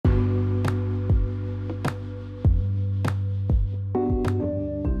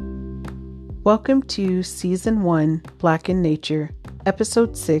Welcome to Season 1, Black in Nature,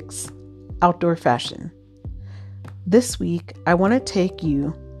 Episode 6, Outdoor Fashion. This week, I want to take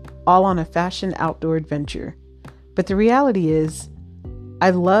you all on a fashion outdoor adventure. But the reality is, I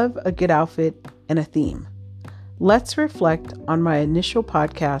love a good outfit and a theme. Let's reflect on my initial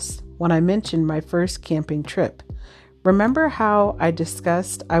podcast when I mentioned my first camping trip. Remember how I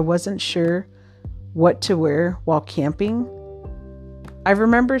discussed I wasn't sure what to wear while camping? I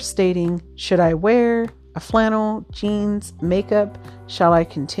remember stating, should I wear a flannel, jeans, makeup? Shall I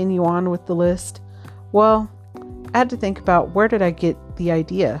continue on with the list? Well, I had to think about where did I get the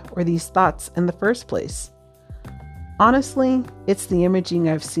idea or these thoughts in the first place? Honestly, it's the imaging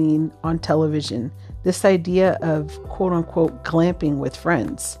I've seen on television, this idea of quote unquote glamping with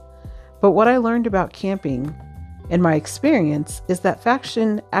friends. But what I learned about camping in my experience is that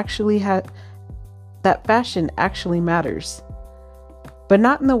fashion actually matters. But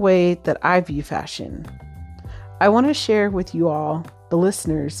not in the way that I view fashion. I want to share with you all, the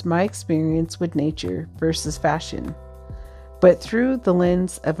listeners, my experience with nature versus fashion, but through the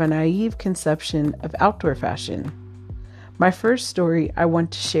lens of a naive conception of outdoor fashion. My first story I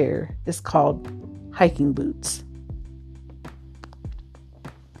want to share is called Hiking Boots.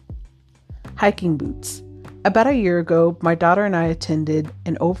 Hiking boots. About a year ago, my daughter and I attended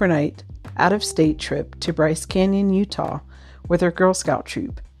an overnight out-of-state trip to Bryce Canyon, Utah, with her Girl Scout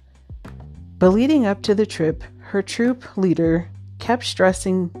troop. But leading up to the trip, her troop leader kept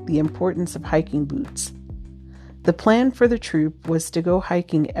stressing the importance of hiking boots. The plan for the troop was to go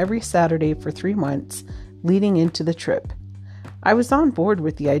hiking every Saturday for 3 months leading into the trip. I was on board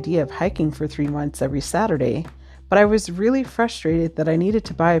with the idea of hiking for 3 months every Saturday, but I was really frustrated that I needed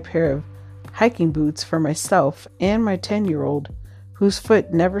to buy a pair of hiking boots for myself and my 10-year-old, whose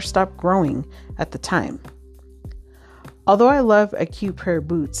foot never stopped growing at the time. Although I love a cute pair of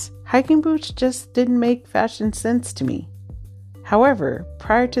boots, hiking boots just didn't make fashion sense to me. However,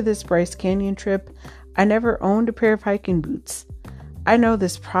 prior to this Bryce Canyon trip, I never owned a pair of hiking boots. I know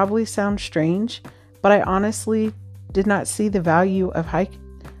this probably sounds strange, but I honestly did not see the value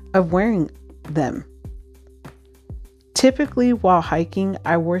of wearing them. Typically, while hiking,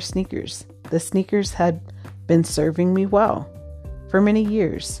 I wore sneakers. The sneakers had been serving me well for many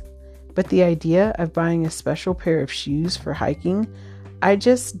years. But the idea of buying a special pair of shoes for hiking, I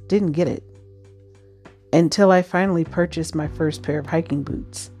just didn't get it. Until I finally purchased my first pair of hiking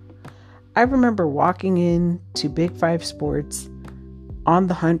boots. I remember walking in to Big 5 Sports on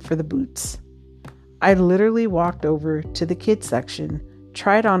the hunt for the boots. I literally walked over to the kids section,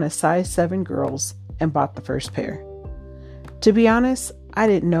 tried on a size 7 girls, and bought the first pair. To be honest, I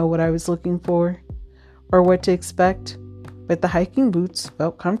didn't know what I was looking for or what to expect, but the hiking boots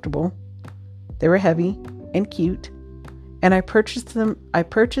felt comfortable. They were heavy and cute, and I purchased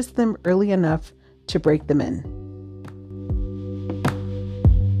them early enough to break them in.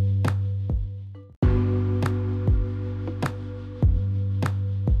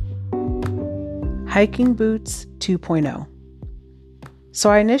 Hiking Boots 2.0. So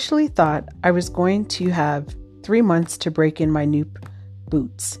I initially thought I was going to have 3 months to break in my new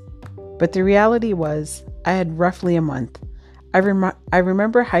boots, but the reality was I had roughly a month. I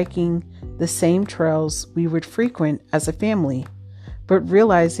remember hiking the same trails we would frequent as a family, but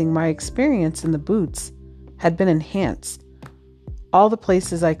realizing my experience in the boots had been enhanced. All the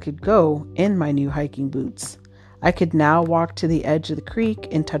places I could go in my new hiking boots. I could now walk to the edge of the creek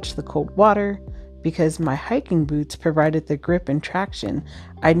and touch the cold water because my hiking boots provided the grip and traction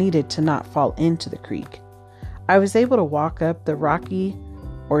I needed to not fall into the creek. I was able to walk up the rocky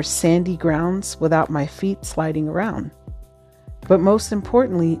or sandy grounds without my feet sliding around. But most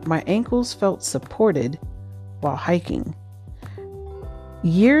importantly, my ankles felt supported while hiking.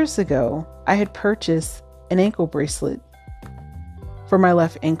 Years ago, I had purchased an ankle bracelet for my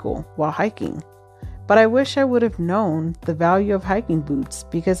left ankle while hiking, but I wish I would have known the value of hiking boots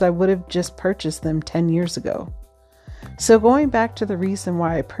because I would have just purchased them 10 years ago. So going back to the reason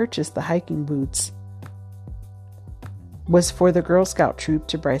why I purchased the hiking boots was for the Girl Scout troop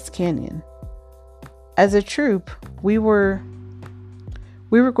to Bryce Canyon. As a troop, we were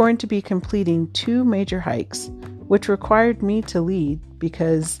going to be completing 2 major hikes, which required me to lead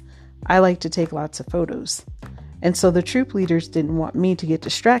because I like to take lots of photos. And so the troop leaders didn't want me to get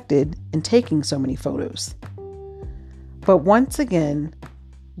distracted in taking so many photos. But once again,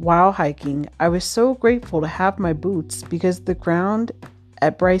 while hiking, I was so grateful to have my boots because the ground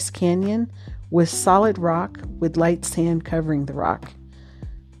at Bryce Canyon was solid rock with light sand covering the rock.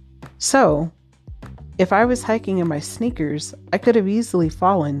 So, if I was hiking in my sneakers, I could have easily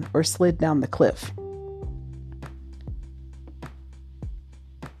fallen or slid down the cliff.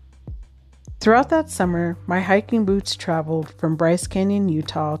 Throughout that summer, my hiking boots traveled from Bryce Canyon,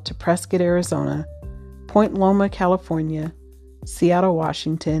 Utah to Prescott, Arizona, Point Loma, California, Seattle,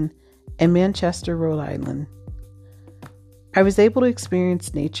 Washington, and Manchester, Rhode Island. I was able to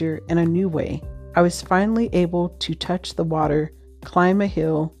experience nature in a new way. I was finally able to touch the water, climb a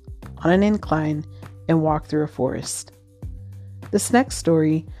hill on an incline, and walk through a forest. This next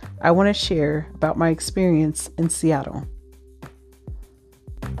story I want to share about my experience in Seattle.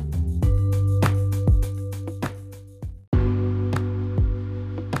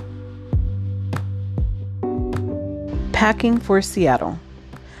 Packing for Seattle.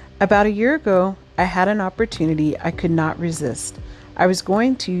 About a year ago, I had an opportunity I could not resist. I was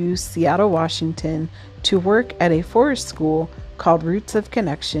going to Seattle, Washington to work at a forest school called Roots of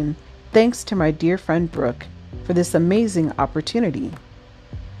Connection, thanks to my dear friend Brooke for this amazing opportunity.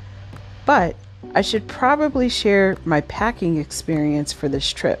 But I should probably share my packing experience for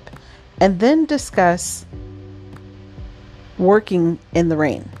this trip and then discuss working in the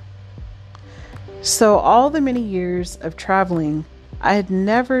rain. So all the many years of traveling, I had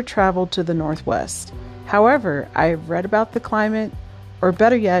never traveled to the Northwest. However, I read about the climate, or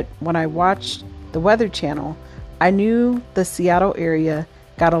better yet, when I watched the Weather Channel, I knew the Seattle area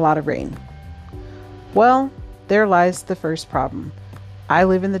got a lot of rain. Well, there lies the first problem. I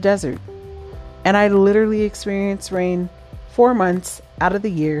live in the desert, and I literally experience rain 4 months out of the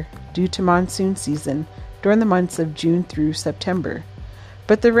year due to monsoon season during the months of June through September.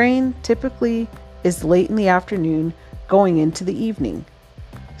 But the rain typically is late in the afternoon going into the evening,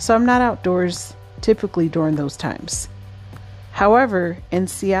 so I'm not outdoors typically during those times. However, in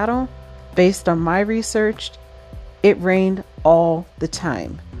Seattle, based on my research, it rained all the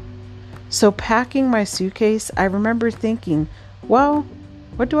time. So packing my suitcase, I remember thinking, well,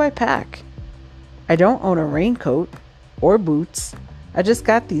 what do I pack? I don't own a raincoat or boots. I just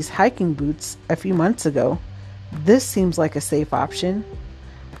got these hiking boots a few months ago. This seems like a safe option.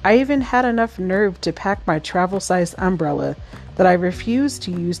 I even had enough nerve to pack my travel-size umbrella that I refuse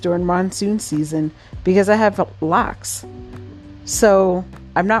to use during monsoon season because I have locks. So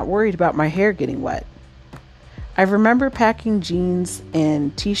I'm not worried about my hair getting wet. I remember packing jeans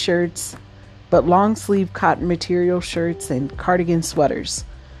and t-shirts, but long-sleeve cotton material shirts and cardigan sweaters.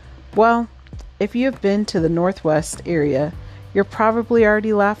 Well, if you have been to the Northwest area, you're probably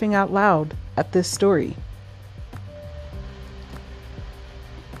already laughing out loud at this story.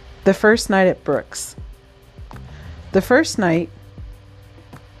 The first night at Brooks. The first night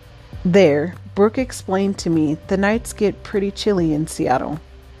there, Brooke explained to me the nights get pretty chilly in Seattle,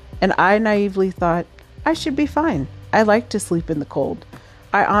 and I naively thought I should be fine. I like to sleep in the cold.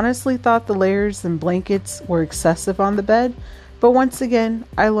 I honestly thought the layers and blankets were excessive on the bed, but once again,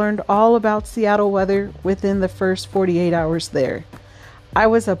 I learned all about Seattle weather within the first 48 hours there. I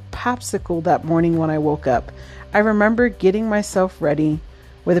was a popsicle that morning when I woke up. I remember getting myself ready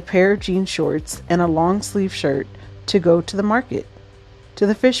with a pair of jean shorts and a long sleeve shirt to go to the market, to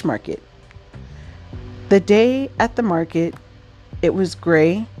the fish market. The day at the market, it was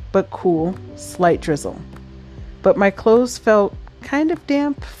gray but cool, slight drizzle. But my clothes felt kind of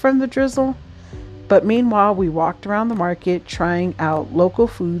damp from the drizzle. But meanwhile, we walked around the market trying out local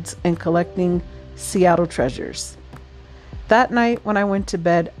foods and collecting Seattle treasures. That night when I went to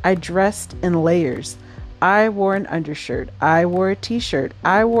bed, I dressed in layers. I wore an undershirt, I wore a t-shirt,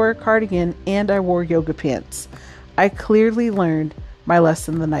 I wore a cardigan, and I wore yoga pants. I clearly learned my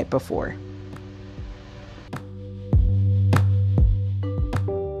lesson the night before.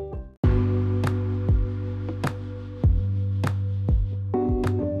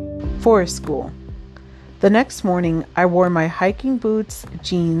 Forest school. The next morning, I wore my hiking boots,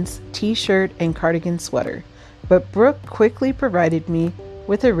 jeans, t-shirt, and cardigan sweater, but Brooke quickly provided me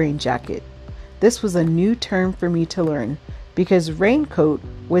with a rain jacket. This was a new term for me to learn because raincoat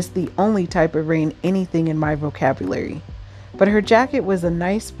was the only type of rain anything in my vocabulary. But her jacket was a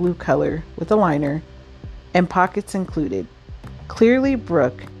nice blue color with a liner and pockets included. Clearly,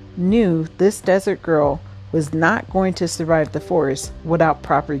 Brooke knew this desert girl was not going to survive the forest without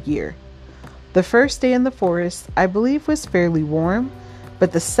proper gear. The first day in the forest, I believe, was fairly warm,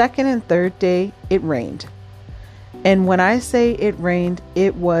 but the second and third day, it rained. And when I say it rained,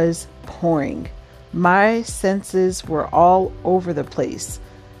 it was pouring. My senses were all over the place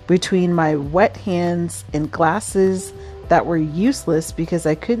between my wet hands and glasses that were useless because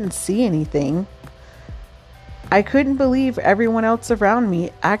I couldn't see anything. I couldn't believe everyone else around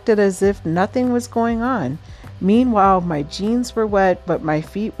me acted as if nothing was going on. Meanwhile, my jeans were wet, but my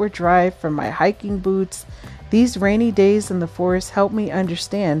feet were dry from my hiking boots. These rainy days in the forest helped me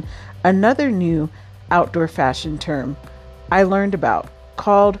understand another new outdoor fashion term I learned about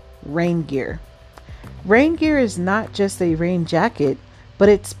called rain gear. Rain gear is not just a rain jacket, but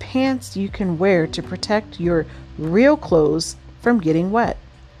it's pants you can wear to protect your real clothes from getting wet.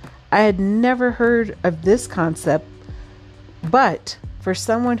 I had never heard of this concept, but for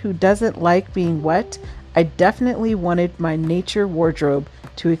someone who doesn't like being wet, I definitely wanted my nature wardrobe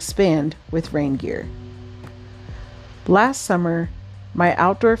to expand with rain gear. Last summer, my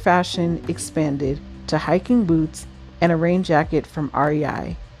outdoor fashion expanded to hiking boots and a rain jacket from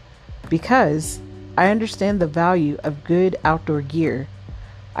REI because I understand the value of good outdoor gear.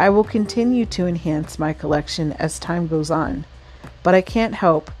 I will continue to enhance my collection as time goes on, but I can't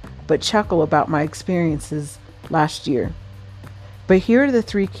help but chuckle about my experiences last year. But here are the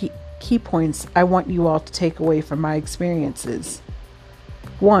three key points I want you all to take away from my experiences.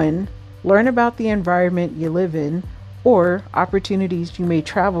 1. Learn about the environment you live in or opportunities you may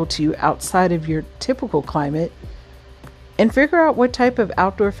travel to outside of your typical climate, and figure out what type of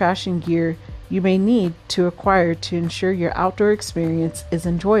outdoor fashion gear you may need to acquire to ensure your outdoor experience is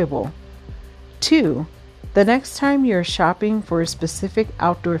enjoyable. 2. The next time you're shopping for a specific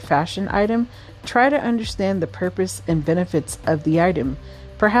outdoor fashion item, try to understand the purpose and benefits of the item.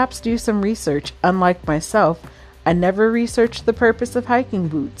 Perhaps do some research. Unlike myself, I never researched the purpose of hiking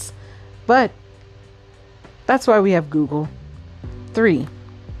boots, but that's why we have Google. 3.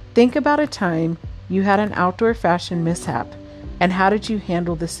 Think about a time you had an outdoor fashion mishap and how did you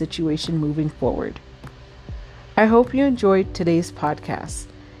handle the situation moving forward. I hope you enjoyed today's podcast.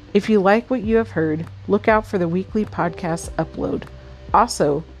 If you like what you have heard, look out for the weekly podcast upload.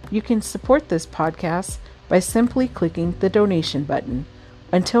 Also, you can support this podcast by simply clicking the donation button.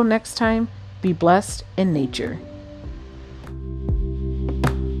 Until next time, be blessed in nature.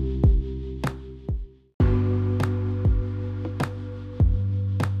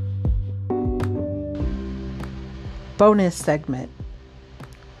 Bonus segment.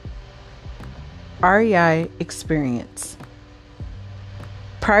 REI experience.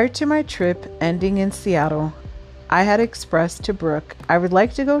 Prior to my trip ending in Seattle, I had expressed to Brooke I would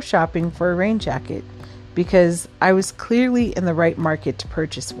like to go shopping for a rain jacket because I was clearly in the right market to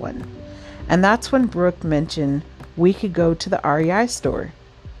purchase one. And that's when Brooke mentioned we could go to the REI store.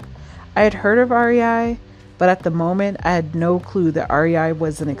 I had heard of REI, but at the moment I had no clue that REI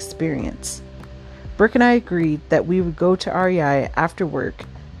was an experience. Brooke and I agreed that we would go to REI after work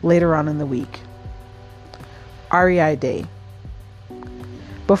later on in the week. REI Day.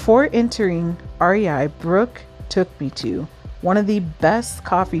 Before entering REI, Brooke took me to one of the best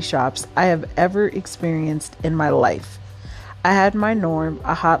coffee shops I have ever experienced in my life. I had my norm,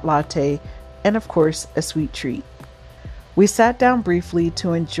 a hot latte, and of course, a sweet treat. We sat down briefly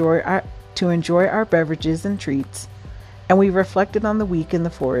to enjoy our beverages and treats, and we reflected on the week in the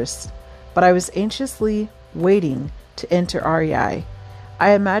forest. But I was anxiously waiting to enter REI.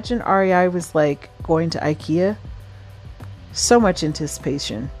 I imagined REI was like going to IKEA. So much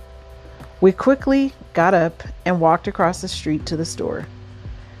anticipation. We quickly got up and walked across the street to the store.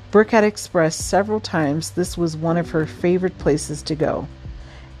 Brooke had expressed several times this was one of her favorite places to go.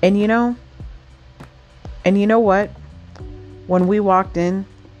 And you know what? When we walked in,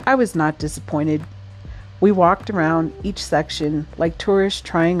 I was not disappointed. We walked around each section like tourists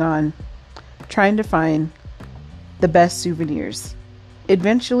trying to find the best souvenirs.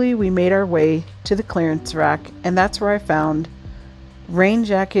 Eventually, we made our way to the clearance rack, and that's where I found rain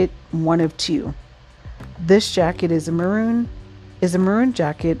jacket 1 of 2. This jacket is a maroon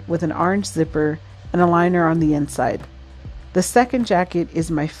jacket with an orange zipper and a liner on the inside. The second jacket is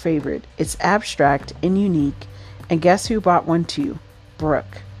my favorite. It's abstract and unique, and guess who bought one too?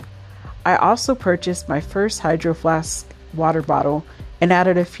 Brooke. I also purchased my first Hydro Flask water bottle and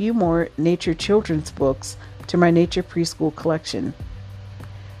added a few more nature children's books to my nature preschool collection.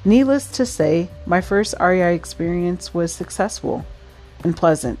 Needless to say, my first REI experience was successful and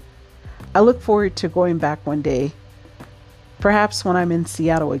pleasant. I look forward to going back one day, perhaps when I'm in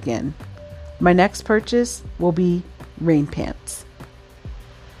Seattle again. My next purchase will be rain pants.